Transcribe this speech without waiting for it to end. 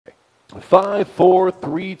5, 4,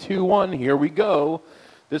 3, 2, 1. Here we go.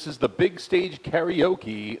 This is the Big Stage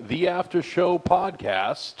Karaoke, the After Show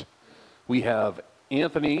podcast. We have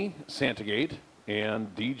Anthony Santagate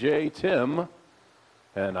and DJ Tim,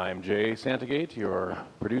 and I'm Jay Santagate, your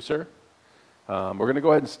producer. We're going to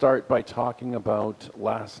go ahead and start by talking about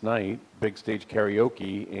last night, Big Stage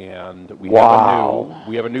Karaoke, and we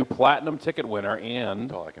have a new platinum ticket winner, and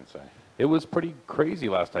that's all I can say. It was pretty crazy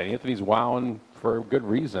last night. Anthony's wowing for a good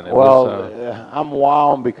reason. I'm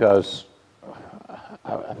wowing because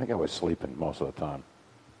I think I was sleeping most of the time.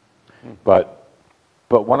 But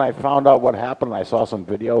when I found out what happened, I saw some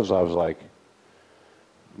videos. I was like,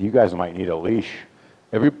 "You guys might need a leash."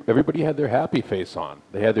 Everybody had their happy face on.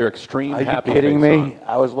 They had their extreme happy face on. Are you kidding me?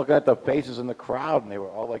 I was looking at the faces in the crowd, and they were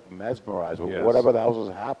all like mesmerized with whatever the hell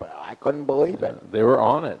was happening. I couldn't believe it. They were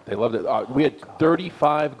on it. They loved it. We had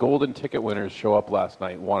 35 golden ticket winners show up last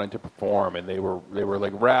night wanting to perform, and they were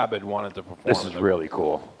like rabid wanting to perform. This is really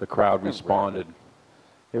cool. The crowd responded.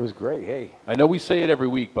 It was great. Hey, I know we say it every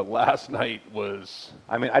week, but last night was...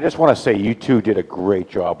 I mean, I just want to say you two did a great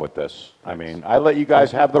job with this. I mean, I let you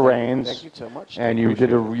guys have the reins. Thank you so much. And you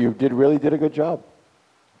really did a good job.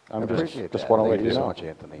 I appreciate just that. want to let Thank you so know. much,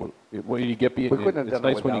 Anthony. When you get it's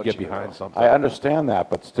nice when you get behind something. I understand that,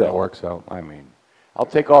 but still. That works out. I mean, I'll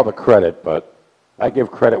take all the credit, but I give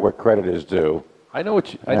credit where credit is due. I know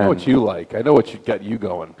what you like. I know what got you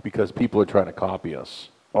going, because people are trying to copy us.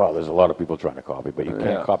 Well, there's a lot of people trying to copy, but you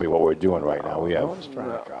can't copy what we're doing right now. No one's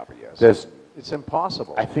trying to copy us. It's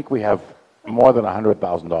impossible. I think we have more than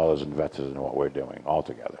 $100,000 invested in what we're doing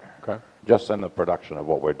altogether. Okay. Just in the production of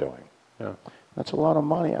what we're doing. Yeah. That's a lot of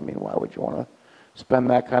money. I mean, why would you want to spend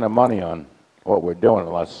that kind of money on what we're doing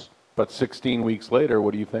unless... But 16 weeks later,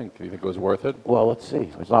 what do you think? Do you think it was worth it? Well, let's see.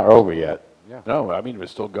 It's not over yet. Yeah. No, I mean, we're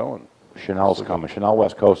still going. Chanel's coming. Chanel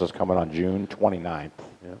West Coast is coming on June 29th.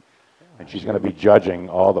 Yeah. And she's going to be judging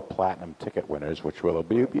all the platinum ticket winners, which will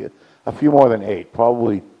be a few more than 8,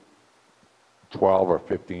 probably 12 or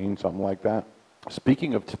 15, something like that.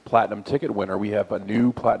 Speaking of platinum ticket winner, we have a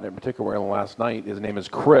new platinum ticket winner last night. His name is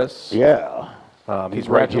Chris. Yeah. He's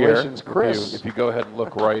right here. Congratulations, Chris. If you go ahead and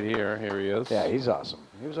look right here, here he is. Yeah, he's awesome.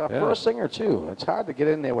 He was our first singer, too. It's hard to get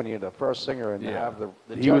in there when you're the first singer and have the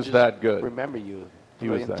he was judges that good. remember you He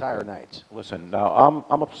for was the that entire good. night. Listen, now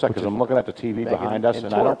I'm upset because I'm looking at the TV Megan behind us, and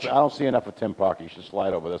and Torch. I don't see enough of Tim Parker. You should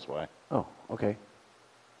slide over this way. Oh, okay.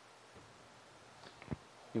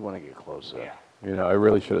 You want to get closer. Yeah. You know, I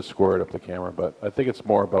really should have squared up the camera, but I think it's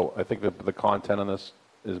more about, I think the content on this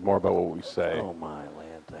is more about what we say. Oh, my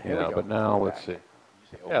Lanta. You know, but now let's see.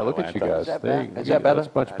 Yeah, look at you guys. Is that better?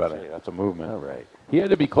 That's much better. That's a movement. All right. He had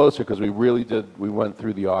to be closer because we went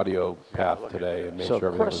through the audio path today and made sure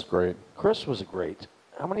everything was great. Chris was great.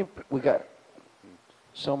 How many, we got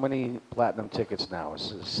so many platinum tickets now.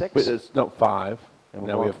 Is it 6? No, 5. And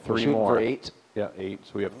now we have 3 more. For 8? Yeah, 8.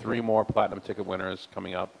 So we have 3 more platinum ticket winners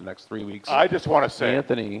coming up the next 3 weeks. I just want to say,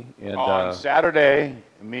 Anthony and on Saturday,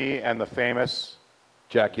 me and the famous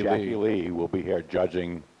Jackie Lee will be here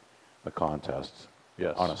judging the contest.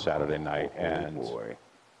 Yes. On a Saturday night, and boy.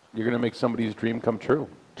 You're going to make somebody's dream come true.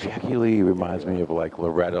 Jackie Lee reminds me of like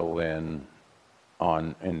Loretta Lynn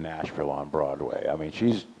in Nashville on Broadway. I mean,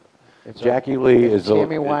 Jackie Lee is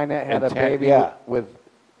Tammy Wynette had a baby with.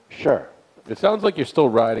 Sure. It sounds like you're still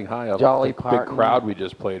riding high up Dolly the Parton. big crowd we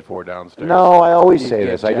just played for downstairs. No, I always say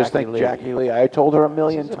Yeah, this. I just think Jackie Lee. Jackie Lee. I told her a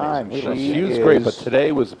million times. She was great, but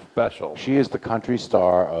today was special. She is the country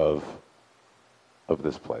star of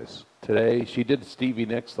this place. Today, she did Stevie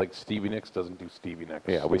Nicks like Stevie Nicks doesn't do Stevie Nicks.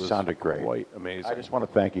 Yeah, we sounded great. Quite amazing. I just want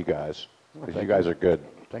to thank you guys because you guys are good.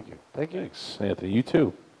 Thank you. Thank you. Thanks, Anthony. You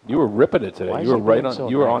too. You were ripping it today. Why is You were he right being on. so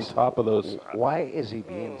You were nice? on top of those. Why is he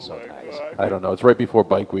being so nice? I don't know. It's right before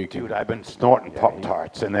Bike Week. Dude, I've been snorting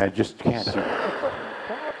Pop-Tarts, and I just can't.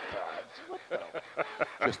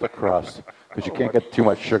 Just the crust, because you can't get too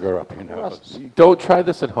much sugar up your nose. Don't try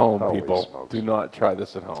this at home, Holy people. smokes. Do not try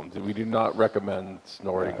this at home. We do not recommend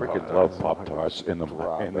snorting. I freaking Pop-Tarts. love Pop-Tarts in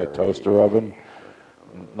the toaster oven.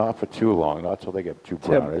 Not for too long, not till they get too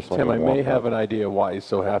brown. Tim, I may have an idea why he's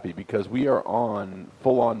so happy, because we are on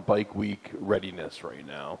full-on Bike Week readiness right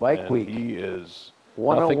now. Bike Week. He is.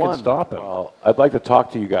 101. Nothing can stop him. Well, I'd like to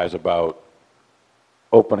talk to you guys about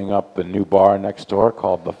opening up the new bar next door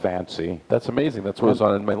called The Fancy. That's amazing. That's what was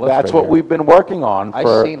on my list. That's right what here. we've been working on.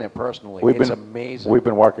 I've seen it personally. It's amazing. We've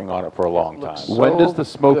been working on it for a long time. looks When does the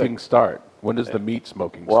smoking good. start? When does the meat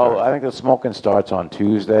smoking start? Well, I think the smoking starts on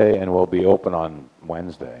Tuesday, and we'll be open on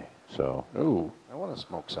Wednesday. So Ooh. I want to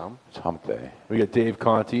smoke some. it's hump day. We got Dave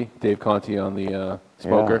Conti. Dave Conti on the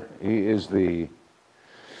smoker. Yeah, he is the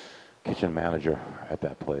kitchen manager at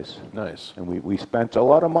that place. Nice. And we spent a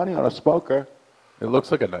lot of money on a smoker. It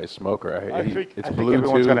looks like a nice smoker. I think Bluetooth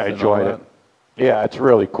everyone's going to and enjoy all it. that. Yeah, it's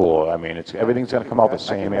really cool. I mean, everything's going to come out the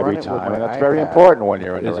same every run it with time, my and that's very iPad. important when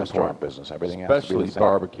you're in It the is restaurant important. business. Everything has to be Especially the same.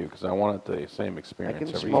 barbecue, because I want it the same I experience can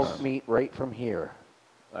every smoke time. meat right from here.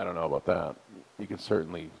 I don't know about that. You can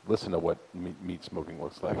certainly listen to what meat smoking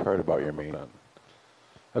looks like. I've heard about your meat.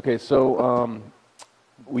 Okay, so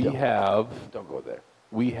we have Don't go there.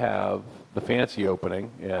 the fancy opening,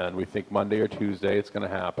 and we think Monday or Tuesday it's going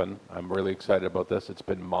to happen. I'm really excited about this. It's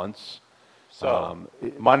been months. So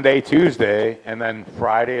Monday, Tuesday, and then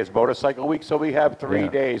Friday is motorcycle week, so we have 3 Yeah.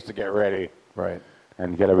 days to get ready Right.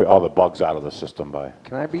 and get all the bugs out of the system by.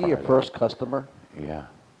 Can I be your first customer? Yeah.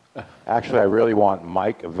 Actually, I really want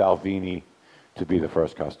Mike Valvini to be the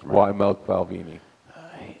first customer. Why Milk Valvini?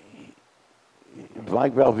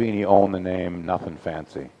 Mike Valvini owned the name Nothing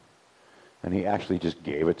Fancy. And he actually just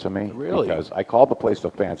gave it to me. Really? Because I called the place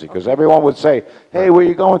the Fancy. Because everyone would say, hey, where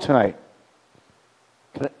you going tonight?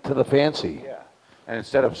 To the fancy. Yeah. And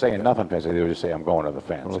instead of saying Nothing Fancy, they would just say, I'm going to the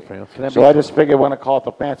Fancy. Fancy. So I just figured when I call it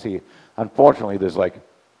the Fancy, unfortunately,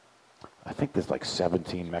 I think there's like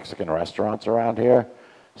 17 Mexican restaurants around here.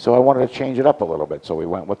 So I wanted to change it up a little bit. So we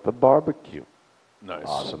went with the barbecue. Nice.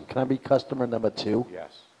 Awesome. Can I be customer number 2?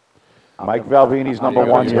 Yes. Mike Valvini's number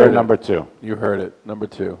 1, you you're heard it. number 2. You heard it, number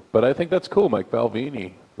 2. But I think that's cool, Mike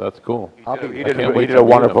Valvini. That's cool. He I did can't wait a to meet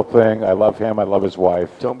wonderful him. thing. I love him. I love his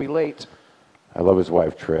wife. Don't be late. I love his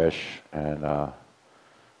wife, Trish. And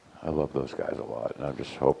I love those guys a lot. And I'm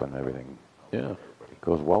just hoping everything Yeah,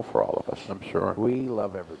 goes well for all of us. I'm sure. We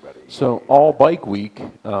love everybody. So all bike week,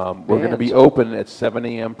 we're going to be open at 7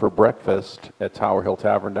 a.m. for breakfast at Tower Hill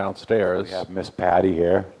Tavern downstairs. We have Miss Patty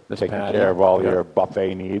here, Miss taking Patty, care of all yeah. your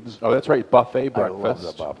buffet needs. Oh, that's right, buffet I breakfast. love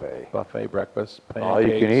the buffet. Buffet breakfast, All you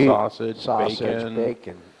can pancakes, eat. sausage, bacon,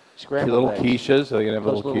 bacon, two scrambled little eggs. quiches. Are they going to have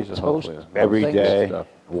Those little little quiches? toast- Hopefully. Every things. day, Stuff.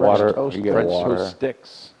 water, toast, you get French water, toast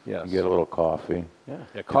sticks. Yes. you get a little coffee. Yeah.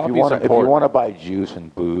 Yeah, If coffee's you important. want to buy juice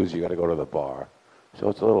and booze, you got to go to the bar. So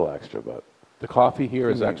it's a little extra, but The coffee here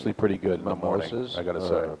is actually pretty good in the morning, Mimosas, I got to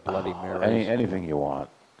say. Bloody Marys. anything you want,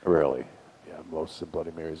 really. Yeah, most of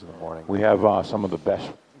Bloody Marys in the morning. We have some of the best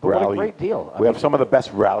But what a rally. great deal. We have some of the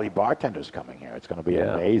best rally bartenders coming here. It's going to be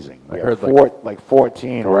Yeah. amazing. I We heard have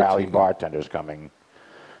 14 rally 14. bartenders coming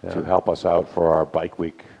to Yeah. help us out for our bike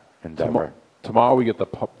week endeavor. Tomorrow we get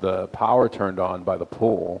the power turned on by the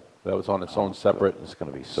pool. That was on its own separate. It's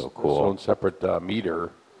going to be so Its cool. own separate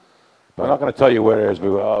meter. I'm not going to tell you where it is.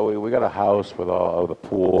 We got a house with all the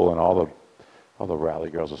pool and all the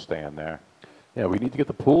rally girls are staying there. Yeah, we need to get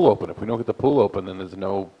the pool open. If we don't get the pool open, then there's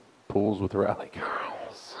no pools with rally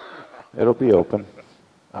girls. It'll be open.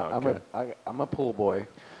 I'm a pool boy.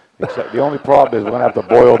 Except the only problem is we're going to have to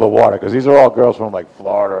boil the water because these are all girls from like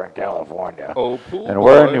Florida and California. Oh, pool And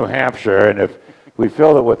we're in boy. New Hampshire, and if we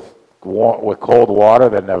fill it with cold water,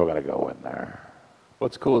 they're never going to go in there.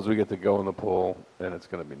 What's cool is we get to go in the pool, and it's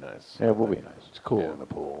going to be nice. Yeah, it will be nice. It's cool Yeah. in the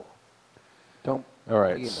pool. Don't. All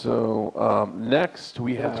right, Be in the so next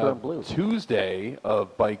we Don't turn have blue. Tuesday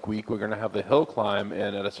of Bike Week. We're going to have the hill climb,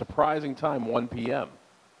 and at a surprising time, 1 p.m.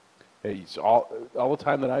 It's all the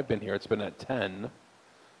time that I've been here, it's been at 10.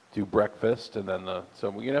 Do breakfast, and then so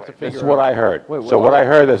we're going to have to figure This is what out. I heard. Wait, So what? what I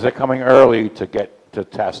heard is they're coming early to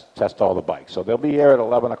test all the bikes. So they'll be here at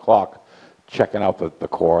 11 o'clock checking out the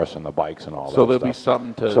course and the bikes and all that So there'll be stuff.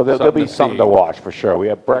 something to So there'll be something see. to watch for sure. We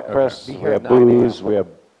have breakfast, Be we here have at 9 a.m. booze, we have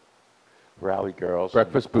rally girls.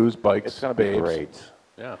 Breakfast, booze, bikes, It's going to be babes. great.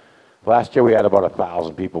 Yeah. Last year we had about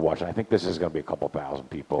 1,000 people watching. I think this is going to be a couple thousand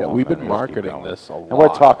people. Yeah, we've been and it'll just keep marketing going. this a And we're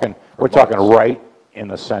lot talking for months. right in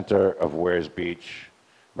the center of Weirs Beach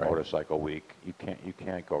Right. Motorcycle Week. You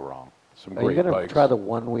can't go wrong. Some Are you great going to bikes. try the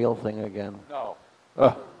one-wheel thing again? No.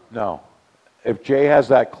 No. If Jay has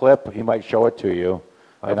that clip, he might show it to you.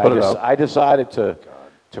 I'll And put it up. I decided to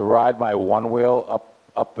ride my one wheel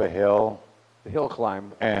up the hill, The hill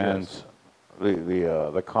climb. and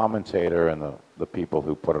the commentator and the people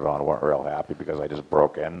who put it on weren't real happy because I just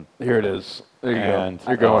broke in. Here it is. There you And go.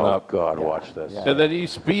 You're going oh, up. God, watch this. Yeah. And then you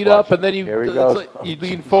speed Watch up, and then you, Here he it's goes. like you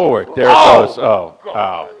lean forward. There it goes. Oh,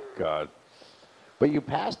 God. But you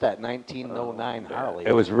passed that 1909 Harley.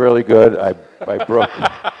 It was really good.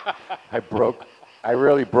 I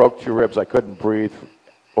really broke 2 ribs. I couldn't breathe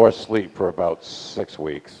or sleep for about 6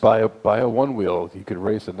 weeks. Buy a one wheel. You could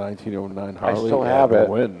race a 1909 I Harley. still have and it.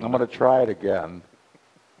 Win. I'm going to try it again,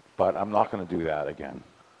 but I'm not going to do that again.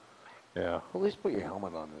 Yeah. At least put your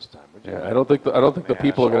helmet on this time, would you? Yeah, I don't think the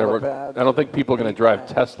people are shoulder going to. pads, I don't think people are going to drive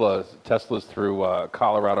knee Teslas through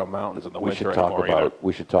Colorado mountains in the winter anymore. either.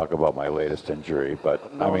 We should talk about my latest injury,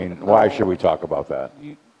 but I mean, why should we talk about that?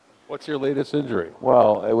 What's your latest injury?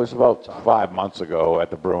 Well, it was about 5 months ago at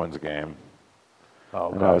the Bruins game.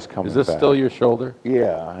 Oh, And I was coming Is this back. still your shoulder?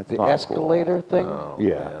 Yeah. It's The not escalator thing? Oh,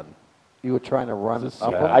 Yeah. man. You were trying to run Is this-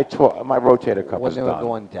 up Cool. them I tore my rotator cuff when is they were done.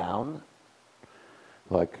 going down?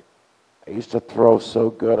 Like, I used to throw so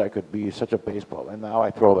good I could be such a baseball, and now I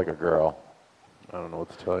throw like a girl. I don't know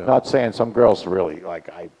what to tell you. Not saying some girls really, like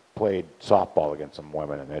I played softball against some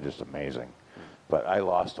women and they're just amazing. But I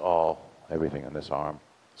lost everything in this arm.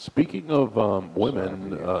 Speaking of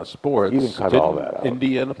women sports, You can cut didn't all that out.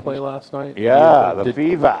 Indiana play last night? Yeah, the Did-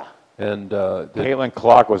 Fever. And Caitlin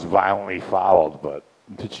Clark was violently fouled, but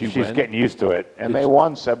did she she's win? getting used to it. And Did they she-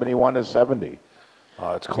 won 71-70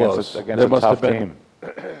 It's close. against There a must tough have been, team.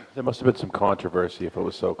 There must have been some controversy if it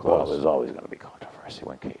was so Well, close. there's always going to be controversy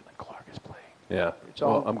when Caitlin Clark is playing. Yeah. It's Well,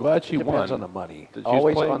 all- I'm glad she it depends won. on the money. She's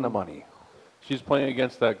Always playing- on the money. She's playing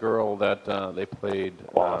against that girl that they played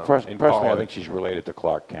Well, in personally, college. I think she's related to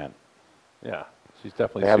Clark Kent. Yeah, she's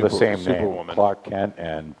definitely They have the same name, Superwoman. Clark Kent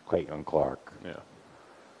and Caitlin Clark. Yeah.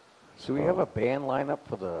 So we have a band lineup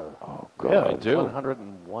for the Oh, Yeah, I God. do.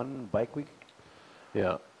 101 Bike Week?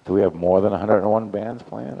 Yeah. Do we have more than 101 bands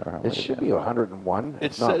playing? Or how It many should bands? be 101, It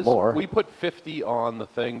if not says more. we put 50 on the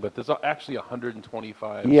thing, but there's actually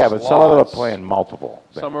 125. Yeah, but some of them are slots. playing multiple.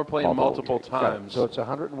 Some are playing multiple times. So it's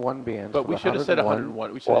 101 bands. But for we the should have said 101.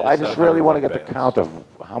 101. We should Well, have I said just really want to 101 get the bands. count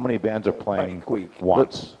of how many bands are playing Bike week.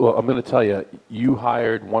 once. Well, I'm going to tell you, you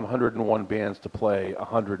hired 101 bands to play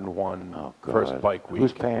 101 Oh, God. first bike week.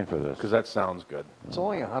 Who's paying for this? Because that sounds good. It's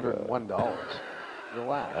only $101.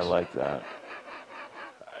 Relax. I like that.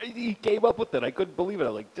 He came up with it. I couldn't believe it.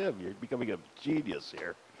 I'm like, Tim, you're becoming a genius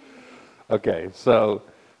here. Okay, so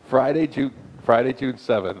Friday, June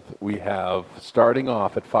 7th, we have starting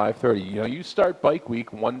off at 5:30. You know, you start Bike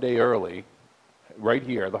Week one day early, right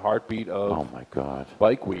here, the heartbeat of Oh, my God.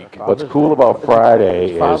 Bike Week. What's cool about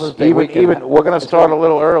Friday Father's is Day even weekend. we're going to start a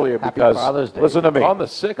little earlier Happy because Father's Day. listen to me. On the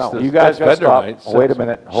 6th, No, there's- you guys got there's to stop. vendor night, Wait a 6th.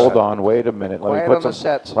 minute. Hold on. Wait a minute. Quiet on the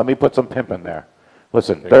sets. Let me put some pimp in there.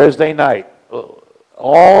 Listen, Thursday night,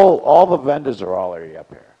 all the vendors are already up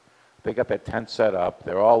here. They got their tent set up.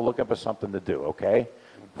 They're all looking for something to do, okay?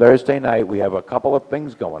 Thursday night, we have a couple of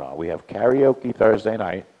things going on. We have karaoke Thursday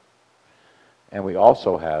night, and we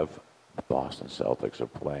also have the Boston Celtics are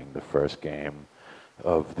playing the first game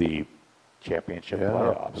of the championship Yeah,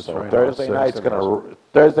 playoffs. that's So right, Thursday all night's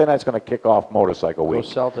six. gonna kick off Motorcycle Week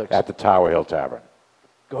Celtics. at the Tower Hill Tavern.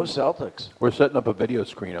 Go Celtics. We're setting up a video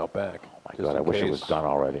screen out back. Oh my just God, I in wish it was case. done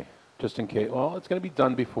already. Just in case. Well, it's going to be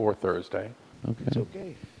done before Thursday. It's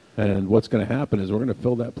okay. And what's going to happen is we're going to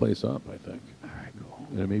fill that place up, I think. All right, cool.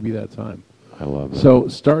 And it may be that time. I love it. So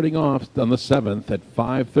starting off on the 7th at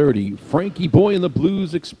 5:30, Frankie Boy and the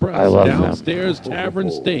Blues Express I love them. downstairs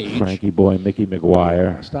Tavern Stage. Frankie Boy, Mickey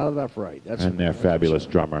McGuire, Started off right. That's and their fabulous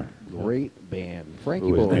drummer. great band. Frankie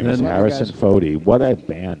Who his Boy. name is then- Harrison Fody. What a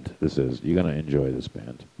band this is. You're going to enjoy this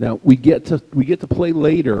band. Now we get to play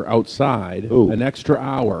later outside, Ooh. an extra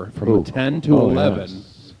hour from Ooh. 10 to Oh, 11. yes.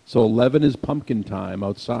 So 11 is pumpkin time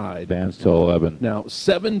outside. Bands till 11. Now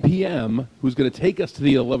 7 p.m. Who's going to take us to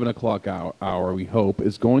the 11 o'clock hour? We hope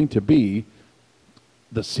is going to be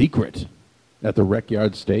The Secret at the Rec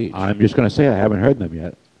Yard Stage. I'm just going to say I haven't heard them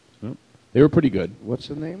yet. They were pretty good. What's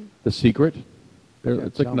the name? The Secret.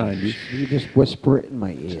 It's like Tell me. 90s. You just whisper it in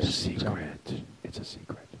my ear. It's a secret. It's a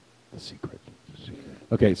secret. The secret.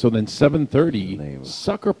 Okay, so then 7:30, Name.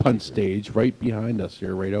 Sucker Punch stage right behind us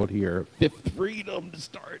here, right out here. Fifth Freedom to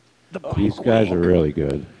start the These guys are really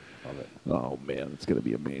good. Oh man, it's gonna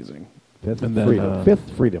be amazing. Fifth And then, Freedom.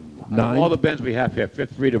 Fifth Freedom. Nine. All the bands we have here,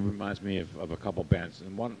 Fifth Freedom reminds me of a couple bands.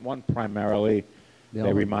 And one primarily Yeah.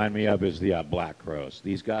 they remind me of is the Black Crows.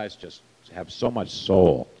 These guys just have so much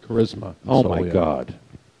soul. Charisma. Oh, So, my yeah. God.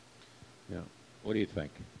 Yeah. What do you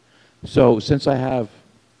think? So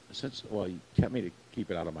well, you kept me to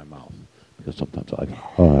keep it out of my mouth. Because sometimes I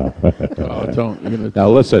Oh, don't. You're gonna, Now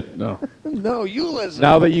listen, no. No, you listen.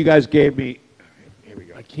 now that you guys gave me,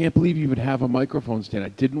 I can't believe you would have a microphone stand. I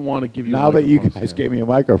didn't want to give you. now a that you microphone guys stand. gave me a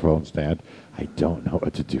microphone stand, I don't know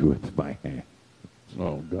what to do with my hand.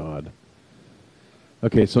 Oh, God.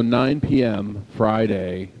 Okay, so 9 p.m.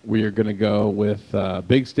 Friday, we are going to go with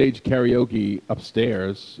Big Stage Karaoke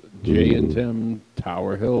upstairs. Jay and Tim,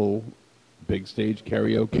 Tower Hill, Big Stage Are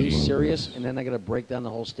you Karaoke. serious? And then I got to break down the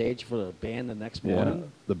whole stage for the band the next Yeah,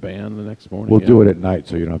 morning? the band the next morning. We'll yeah. do it at night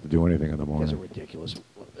so you don't have to do anything in the You guys are morning. ridiculous.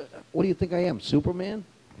 What do you think I am, Superman?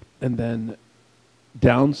 And then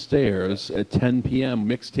downstairs at 10 p.m.,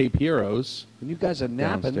 Mixtape Heroes And you guys are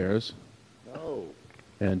napping. downstairs. No.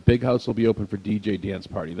 And Big House will be open for DJ Dance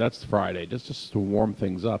Party. That's Friday, just to warm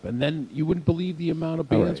things up. And then you wouldn't believe the amount of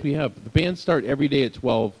bands we have. The bands start every day at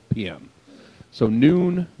 12 p.m. So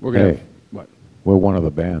noon, we're going to... What? We're one of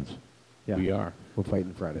the bands. Yeah. We are. We're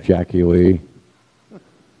fighting Friday. Jackie Lee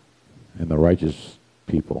and the Righteous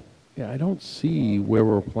People. Yeah, I don't see where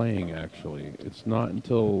we're playing, actually. It's not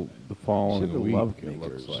until the following week, it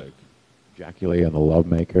looks like. Jackie Lee and the Love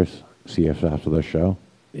Makers. See us after the show.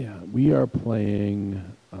 Yeah, we are playing,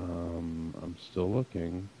 I'm still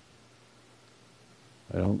looking.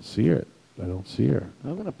 I don't see it. I don't see her.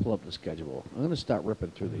 I'm going to pull up the schedule. I'm going to start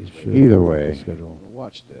ripping through these. Either way,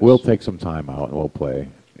 watch this. we'll take some time out and we'll play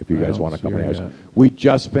if you guys want to come in here. yet. We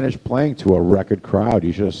just finished playing to a record crowd.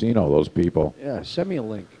 You should have seen all those people. Yeah, send me a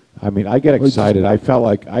link. I mean, I get excited. I felt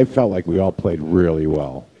like we all played really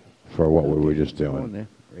well for what we were just Go on doing. there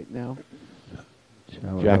right now.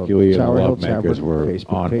 Jackie Lee and the Tower Hill Love Makers Tavern were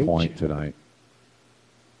Facebook on page. point tonight.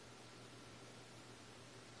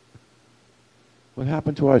 What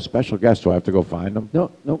happened to our special guest? Do I have to go find him?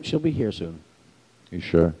 No, she'll be here soon. You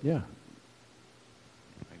sure? Yeah.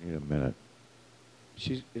 I need a minute.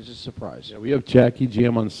 It's a surprise. Yeah, we have Jackie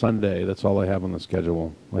Jam on Sunday. That's all I have on the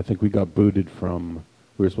schedule. I think we got booted from...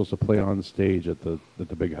 We were supposed to play on stage at the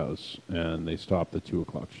Big House, and they stopped the 2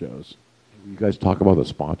 o'clock shows. You guys talk about the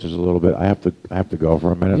sponsors a little bit. I have to go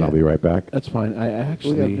for a minute. Yeah. I'll be right back. That's fine. I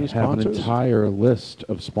actually new have an sponsors? entire list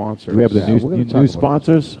of sponsors. Do we have the Yeah, we're gonna new talk about it.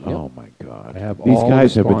 sponsors? Yep. Oh my God! I have These all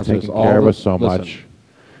guys the have been sponsors, taking all care of the- us so listen. much,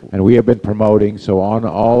 and we have been promoting. So on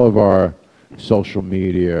all of our social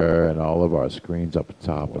media and all of our screens up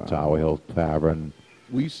top at Tower Hill Tavern.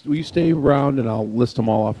 We stay around, and I'll list them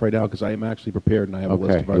all off right now because I am actually prepared, and I have a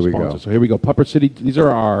list Okay, of our here we go. sponsors. So here we go. Pupper City. These are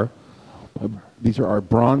our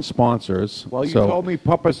bronze sponsors. Well, you So- told me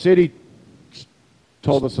Papa City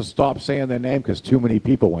told us to stop saying their name because too many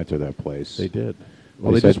people went to their place. They did.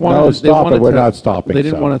 They said, "No, stop it. We're not stopping." They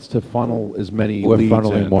didn't so want us to funnel as many We're leads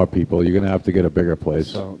funneling in. more people. You're going to have to get a bigger place.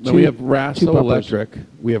 So, no, we have Two Rasso puppers. Electric.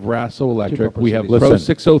 We have Rasso Electric. puppers We have cities. Pro Listen,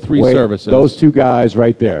 603 wait, services. Those two guys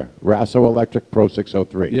right there, Rasso Electric, Pro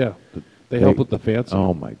 603. Yeah. They help with the fancy.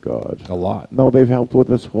 Oh my God. A lot. No, they've helped with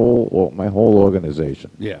this my whole organization.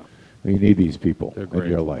 Yeah. You need these people They're in great.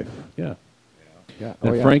 your life. Yeah. Yeah.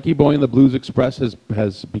 And Frankie Boy and the Blues Express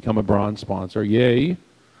has become a bronze sponsor. Yay.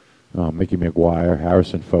 Mickey McGuire,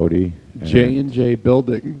 Harrison Fody. and- J&J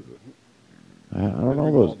Building. I don't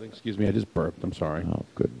know those. Excuse me, I just burped. I'm sorry. Oh,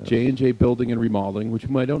 goodness. J&J Building and Remodeling, which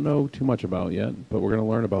I don't know too much about yet, but we're going to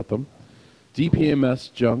learn about them.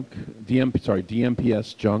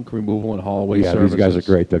 DMPS Junk Removal and Haul Away Yeah, Services. these guys are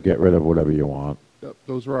great. They'll get rid of whatever you want. Yep,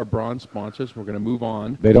 those are our bronze sponsors. We're going to move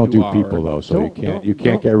on. They don't to do our- people though, so Don't- you can't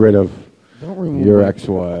don't- get rid of Don't remove your my-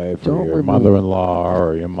 ex-wife don't or your remove- mother-in-law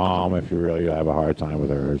or your mom if you really have a hard time with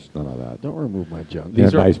her. It's none of that. Don't remove my junk. They're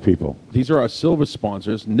These are- nice people. These are our silver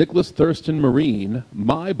sponsors: Nicholas Thurston Marine,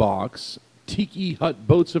 My Box, Tiki Hut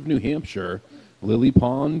Boats of New Hampshire, Lily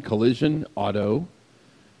Pond Collision Auto,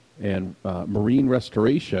 and Marine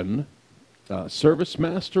Restoration, Service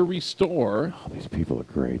Master Restore, Oh, these people are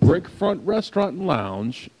great. Brickfront Restaurant and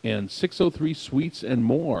Lounge, and 603 Suites and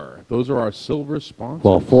more. Those are our silver sponsors.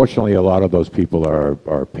 Well, fortunately, a lot of those people are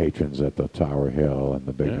patrons at the Tower Hill and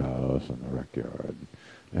the Big Yeah. House and the Rec Yard.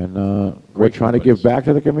 And we're trying to place. give back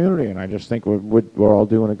to the community, and I just think we're all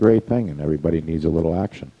doing a great thing, and everybody needs a little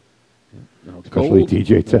action, especially Gold,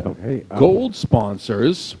 DJ Tim. Hey, gold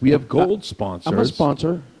sponsors. We have gold sponsors. I'm a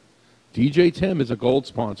sponsor. DJ Tim is a gold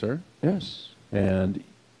sponsor. Yes. And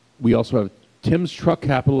we also have Tim's Truck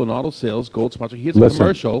Capital and Auto Sales, gold sponsor. He has a Listen,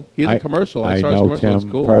 commercial. He has a commercial. I saw his know commercial. It's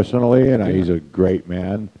Tim cool. personally, and Yeah. he's a great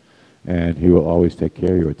man, and he will always take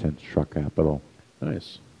care of you at Tim's Truck Capital.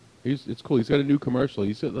 Nice. It's cool. He's got a new commercial.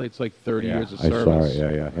 He's got, it's like 30 years of I service. saw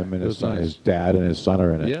it. Yeah. Him and It his was son, nice. his dad and his son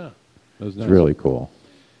are in it. Yeah. That was It's nice. really cool.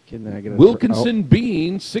 Can I get a Wilkinson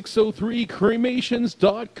Bean,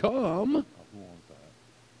 603cremations.com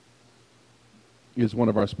is one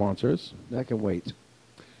of our sponsors. I can wait.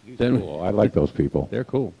 Then Cool. I like those people. They're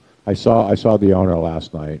cool. I saw the owner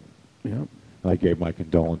last night. Yeah. And I gave my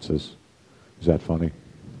condolences. Is that funny?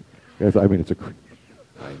 Yes, I mean, it's a.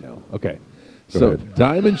 I know. Okay. Go So ahead.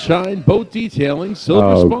 Diamond Shine Boat Detailing,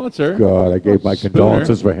 silver sponsor. God, I gave my Spooner.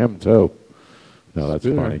 condolences for him too. No, that's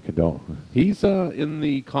Spooner. funny. He's in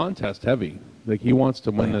the contest heavy. Like he wants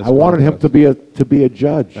to win this. I wanted him contest. to be a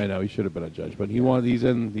judge. I know he should have been a judge, but he wants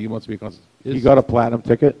to be a contest. He got a platinum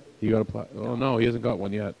ticket. He got a oh no, he hasn't got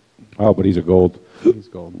one yet. Oh, but he's a gold. He's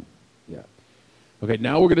gold. Yeah. Okay,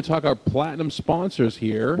 now we're going to talk our platinum sponsors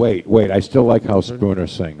here. Wait. I still like how Spooner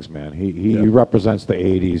sings, man. He Yeah. represents the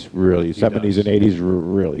 '80s really, '70s does. and '80s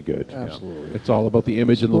really good. Absolutely. It's all about the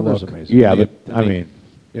image and the Spooner's look. amazing. Yeah, The- I mean,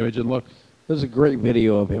 Image and look. There's a great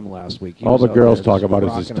video of him last week. He All was the out girls there talk just about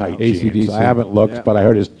is his rocking tight out. jeans. AC/DC. I haven't looked, Yeah. but I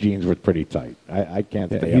heard his jeans were pretty tight. I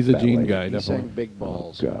can't stay He's up a that jean late. guy, He definitely. sang Big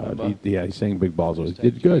Balls. God. remember? He's saying big balls. He Just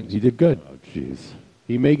did tight good. jeans. He did good. Oh, jeez.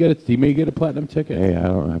 He may get it. He may get a platinum ticket. Hey, I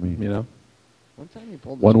mean, You know. One time he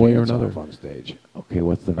pulled One his way or pants another. off on stage. okay,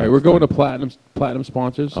 what's the All next right, we're going to thing? platinum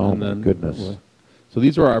sponsors. Oh, and my then, goodness. So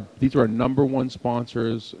these are our number one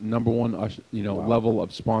sponsors, number one level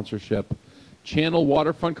of sponsorship. Channel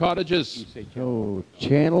Waterfront Cottages. Oh,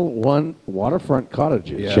 Channel 1 Waterfront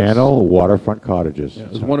Cottages. Yeah. Channel Waterfront Cottages. Yeah,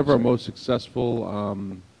 it was one of our most successful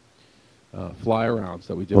fly-arounds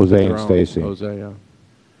that we did. Jose with and drones. Stacy. Jose, yeah.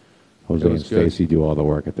 Jose It and was good. Stacy do all the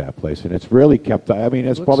work at that place, and it's really kept. I mean,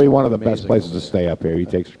 it's Looks probably one of the best amazing places over to stay up here. He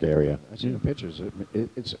takes care of you. I've seen the pictures.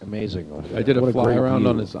 It's amazing. over I there. did What a fly great around view.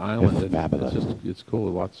 on this island. It's and fabulous. it's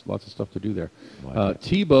cool. Lots of stuff to do there. Like it.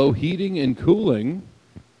 Tebow Heating and Cooling.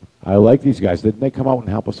 I like these guys. Didn't they come out and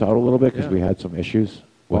help us out a little bit because Yeah. we had some issues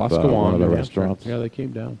with one Boscawen, of the New Hampshire. restaurants? Yeah, they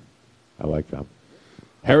came down. I like them.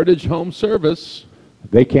 Heritage Home Service.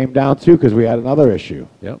 They came down too because we had another issue,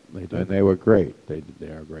 Yep, they did. and they were great. They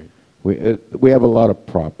are great. We have a lot of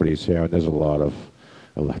properties here, and there's a lot of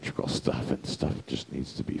electrical stuff, and stuff just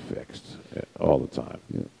needs to be fixed all the time.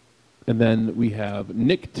 Yeah. And then we have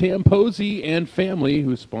Nick Tamposi and family,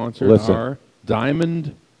 who sponsored Listen. our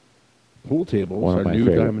Diamond pool tables. One our of my new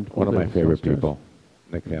favorite, Diamond pool one of my tables favorite downstairs. people,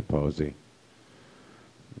 Nick Camposi.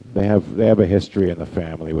 They have a history in the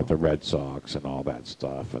family with the Red Sox and all that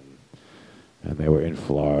stuff, and they were in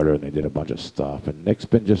Florida and they did a bunch of stuff. And Nick's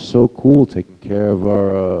been just so cool taking care of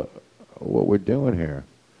our what we're doing here.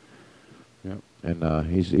 Yep. And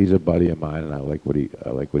he's a buddy of mine, and I like what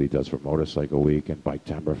he does for Motorcycle Week and Bike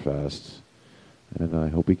Timberfest, and I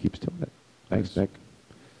hope he keeps doing it. Thanks, Nice. Nick.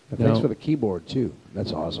 And thanks Now- for the keyboard too.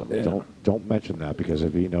 That's awesome. Yeah. Don't mention that, because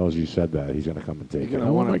if he knows you said that, he's gonna come and take You're it.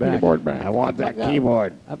 gonna want my it back. keyboard back. I want that forgot.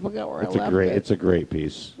 keyboard. I forgot where It's I left a great. it. It's a great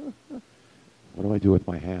piece. What do I do with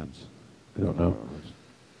my hands? I don't know.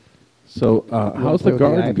 So, how's play the with the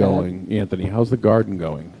garden iPad? going, Anthony? How's the garden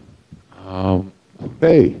going?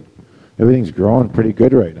 Hey, everything's growing pretty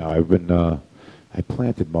good right now. I've been. I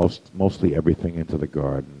planted mostly everything into the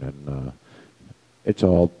garden, and it's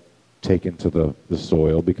all taken to the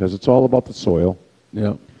soil, because it's all about the soil.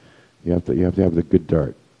 Yeah. You have to have the good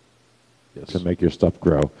dirt Yes. to make your stuff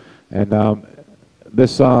grow. And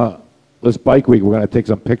this bike week, we're going to take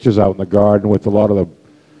some pictures out in the garden with a lot of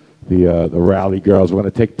the rally girls. We're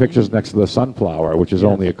going to take pictures next to the sunflower, which is Yes.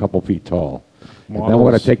 only a couple feet tall. And then we're going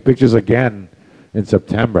Models. to take pictures again in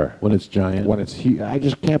September. When it's giant. When it's huge. I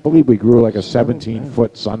just can't believe we grew like a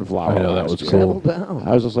 17-foot sunflower. I know, that last was year. cool. Settle down.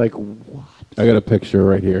 I was just like, what? I got a picture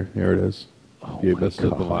right here. Here it is. Oh You my missed it the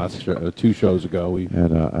God. last show, 2 shows ago. We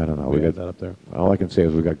And I don't know. we We had got that up there. all I can say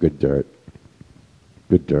is we got good dirt.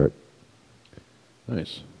 Good dirt.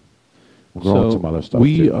 Nice. We're growing some other stuff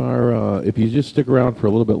we too. are. If you just stick around for a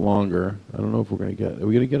little bit longer, I don't know if we're going to get. Are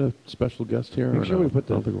we going to get a special guest here? Make or sure no? we put I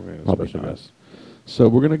don't the- think we're going to get a Probably special not. guest. So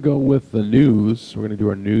we're going to go with the news. We're going to do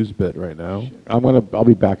our news bit right now. I'll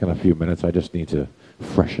be back in a few minutes. I just need to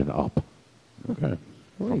freshen up. Okay.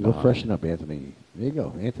 There you go. Freshen up, Anthony. There you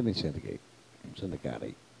go. Anthony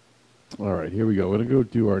Syndicati. All right. Here we go. We're going to go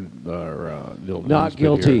do our little Not news bit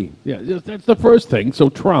guilty. here. Yeah, that's the first thing. So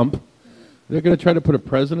Trump, they're going to try to put a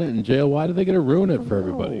president in jail. Why do they going to ruin it for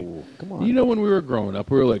everybody? No, come on. You know, when we were growing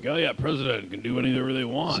up, we were like, oh, yeah, president can do anything they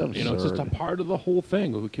want. It's You know, it's just a absurd. part of the whole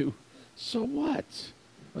thing. So what?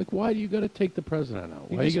 Like, why do you got to take the president out?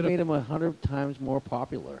 You Why just you got made to? him 100 times more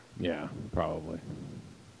popular. Yeah, probably.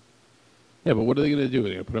 Yeah, but what are they going to do? Are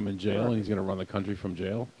they going to put him in jail and he's going to run the country from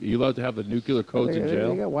jail? Are you allowed to have the nuclear codes in They jail?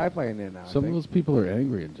 got Wi-Fi in there now. I Some of think. those people are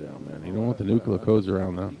angry in jail, man. You don't want the nuclear codes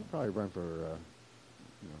around You them. can probably run for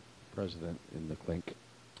president in the clink.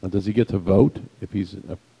 Does he get to vote if he's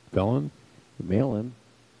a felon? Mail in.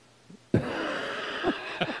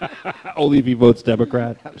 Only if he votes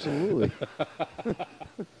Democrat. Absolutely.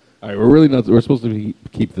 All right, we're really not. We're supposed to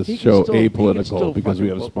keep this He can show still- he can apolitical still because we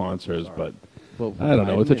have fucking vote. sponsors, Sorry. but Vote for I don't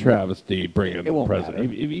know. Biden It's a and- travesty bringing It the won't president.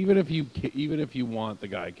 matter. Even if you want the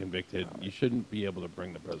guy convicted, you shouldn't be able to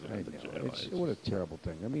bring the I president to know. jail. It's, It's what a just- terrible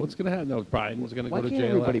thing. I mean, what's going to happen? No, Biden's going to why go to can't jail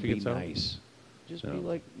everybody after he be gets out. nice? Just No. be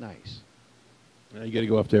like nice. Now you got to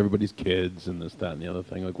go after everybody's kids and this, that, and the other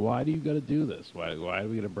thing. Like, why do you got to do this? Why are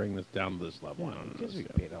we going to bring this down to this level? I don't Because we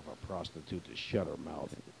understand. paid off a prostitute to shut her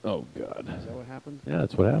mouth. Oh God. Is that what happened? Yeah,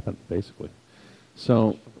 that's what happened basically.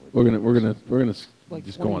 So we're gonna Like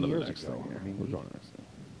just go 20 on to the years next ago. thing here. I mean, We're he- going to the next thing.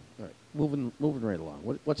 All right, moving right along.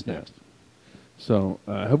 What's Yeah. next? So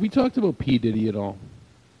have we talked about P Diddy at all?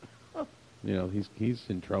 You know, he's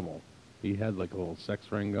in trouble. He had like a little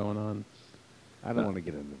sex ring going on. I don't want to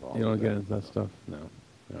get involved. You don't with get that. into that stuff? No.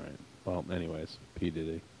 All right. Well, anyways, P.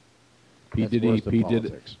 Diddy. That's worse than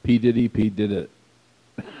politics. P. Diddy, P. did it.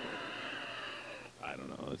 I don't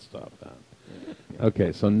know. Let's stop that. Yeah.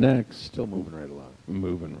 Okay, so next. Still moving right along.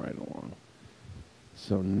 Moving right along.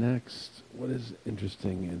 So next, what is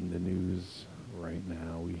interesting in the news right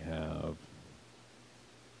now? We have,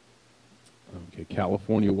 okay,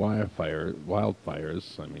 California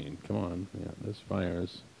wildfires. I mean, come on. Yeah, there's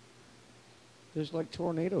fires. There's like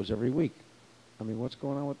tornadoes every week. I mean, what's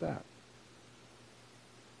going on with that?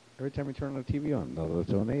 Every time we turn the TV on, another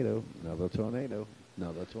tornado, another tornado,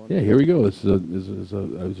 another tornado. Yeah, here we go. This is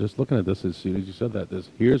I was just looking at this as soon as you said that.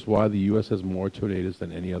 Here's why the U.S. has more tornadoes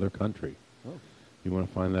than any other country. Oh. You want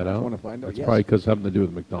to find that out? I want to find out, It's yes. probably because something to do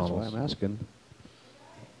with McDonald's. That's why I'm asking.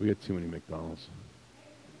 We got too many McDonald's.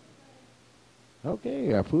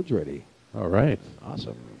 Okay, our food's ready. All right.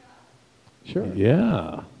 Awesome. Sure.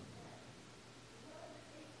 Yeah.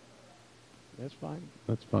 That's fine.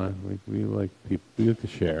 That's fine. We like to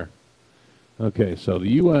share. Okay, so the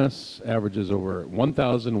U.S. averages over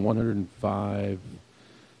 1,105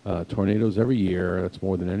 tornadoes every year. That's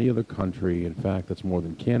more than any other country. In fact, that's more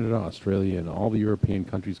than Canada, Australia, and all the European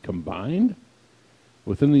countries combined.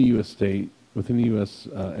 Within the U.S.,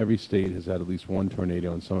 every state has had at least one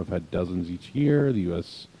tornado, and some have had dozens each year. The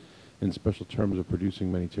U.S., in special terms, of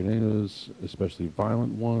producing many tornadoes, especially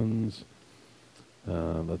violent ones.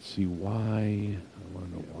 Let's see why. I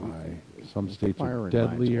want to know why. Some states are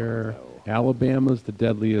deadlier. Alabama's the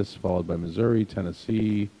deadliest, followed by Missouri,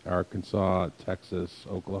 Tennessee, Arkansas, Texas,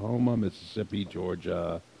 Oklahoma, Mississippi,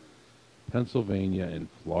 Georgia, Pennsylvania, and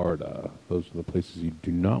Florida. Those are the places you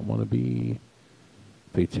do not want to be.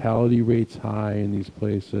 Fatality rates high in these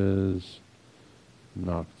places.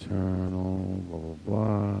 Nocturnal, blah, blah,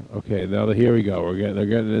 blah. Okay, now here we go. They're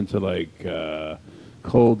getting into like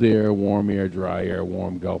cold air, warm air, dry air,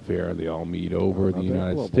 warm Gulf air. They all meet over the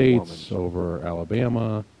United States, over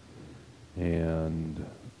Alabama, and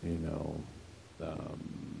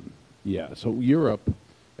yeah. So Europe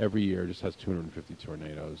every year just has 250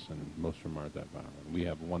 tornadoes, and most of them aren't that violent. We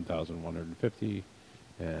have 1,150,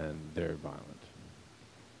 and they're violent.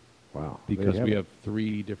 Wow. Because we have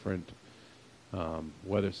 3 different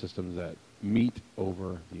weather systems that meet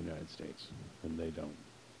over the United States, and they don't.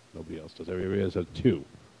 Nobody else does. Everybody has 2.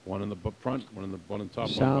 One in the front, one on the top.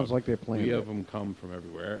 Sounds like they're playing. We have them come from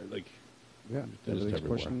everywhere. Like, yeah, everything's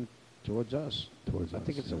pushing towards us. Towards I us.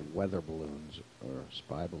 think it's the weather balloons or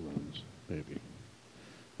spy balloons. Maybe.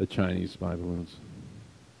 The Chinese spy balloons.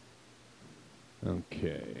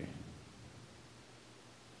 Okay.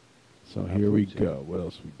 So here we go. What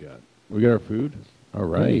else we got? We got our food. All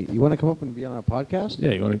right. Hey, you want to come up and be on our podcast?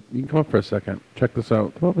 Yeah, you can come up for a second. Check this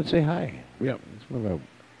out. Come up and say hi. Yep. It's one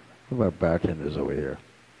of our bartenders over here.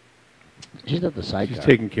 She's at the side. She's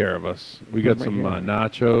taking care of us. We got some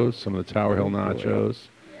nachos, some of the Tower Hill nachos.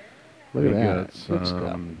 Look at that. We got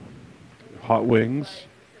some hot wings.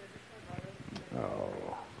 Oh.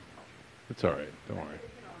 It's all right. Don't worry.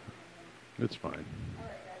 It's fine.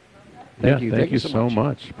 Thank you. Thank you so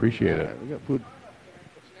much. Appreciate it. We got food.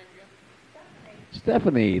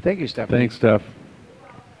 Stephanie. Thank you, Stephanie. Thanks, Steph.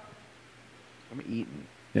 I'm eating.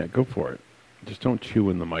 Yeah, go for it. Just don't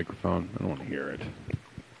chew in the microphone. I don't want to hear it.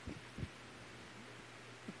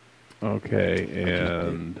 Okay,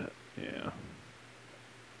 and yeah.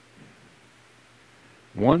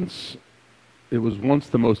 It was once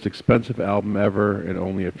the most expensive album ever, and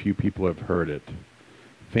only a few people have heard it.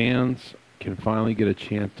 Fans can finally get a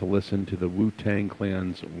chance to listen to the Wu-Tang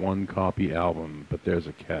Clan's one-copy album, but there's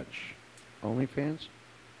a catch. Only fans?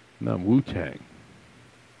 No, Wu-Tang.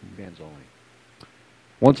 Fans only.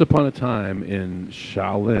 Once Upon a Time in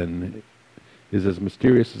Shaolin is as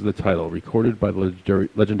mysterious as the title. Recorded by the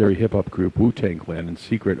legendary hip-hop group Wu-Tang Clan in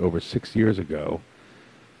secret over 6 years ago,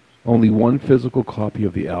 only one physical copy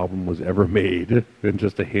of the album was ever made, and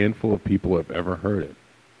just a handful of people have ever heard it.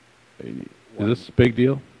 Is this a big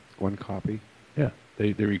deal? One copy? Yeah.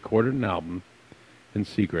 They recorded an album in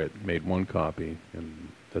secret, made one copy,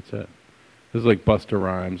 and that's it. This is like Busta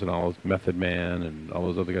Rhymes and all those Method Man and all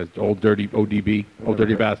those other guys. Old Dirty ODB, Old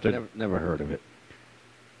Dirty Bastard. Never heard of it.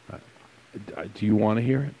 Do you want to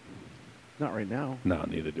hear it? Not right now. No,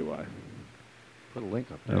 neither do I. Put a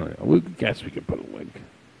link up I there. don't know. We guess we could put a link.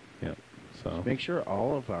 Yeah. So Make sure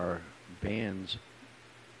all of our bands'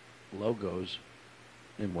 logos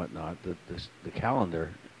and whatnot, the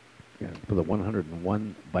calendar for the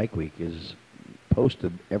 101 Bike Week is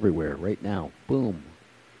posted everywhere right now. Boom.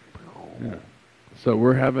 Yeah. So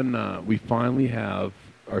we're having, we finally have,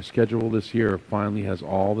 our schedule this year finally has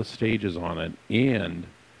all the stages on it, and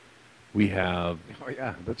We have Oh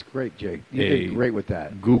yeah, that's great, Jay. You a did great with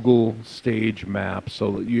that. Google Stage Map.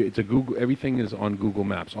 So it's a Google. Everything is on Google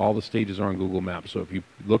Maps. All the stages are on Google Maps. So if you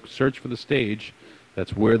search for the stage,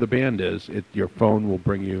 that's where the band is. Your phone will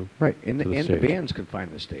bring you Right, and to the stage. bands can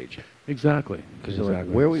find the stage. Exactly. 'Cause they're like,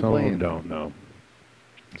 where are we Some playing? of them don't know.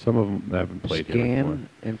 Some of them haven't played here before. Scan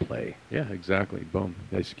and play. Yeah, exactly. Boom.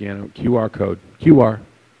 They scan it. QR code. QR.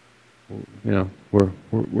 You know,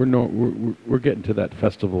 we're getting to that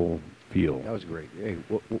festival feel. That was great. Hey,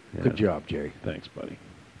 Yeah. good job, Jay. Thanks, buddy.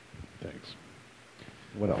 Thanks.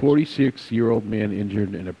 What else? 46-year-old man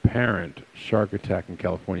injured in apparent shark attack in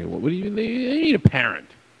California. What do you? They need apparent.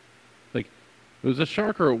 Like, it was a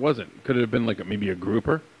shark or it wasn't? Could it have been like maybe a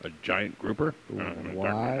grouper, a giant grouper?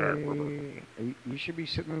 Why? You should be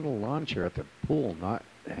sitting in a lawn chair at the pool, not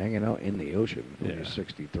hanging out in the ocean when Yeah. you're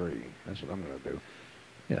 63. That's what I'm going to do.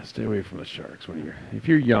 Yeah, stay away from the sharks. If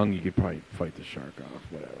you're young, you could probably fight the shark off.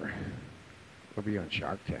 Whatever. Or be on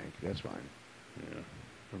Shark Tank. That's fine. Yeah.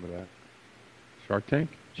 Remember that? Shark Tank?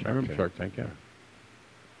 Shark I remember Tank. Shark Tank, yeah.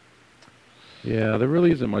 Yeah, there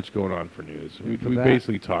really isn't much going on for news. We For we that,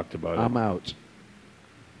 basically talked about I'm it. out.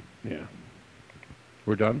 Yeah.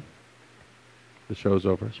 We're done? The show's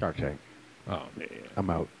over? Shark Tank. Oh, yeah. I'm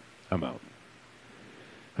out. I'm out.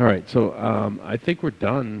 All right, so I think we're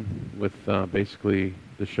done with basically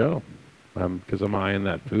the show because I'm eyeing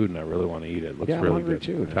that food and I really want to eat it. It looks Yeah, I'm really hungry good.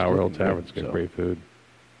 too. It's Tower Hill looking good, Tavern's got so. great food.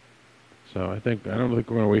 So I don't think we're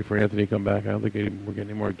going to wait for Anthony to come back. I don't think we're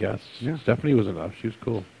getting any more guests. Yeah. Stephanie was enough. She was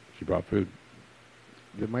cool. She brought food.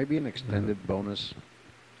 There might be an extended bonus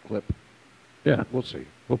clip. Yeah, We'll see.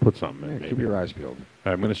 we'll put something in. Yeah, Maybe. keep your eyes peeled. All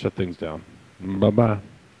right, I'm going to shut things down. Bye-bye.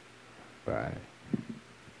 Bye.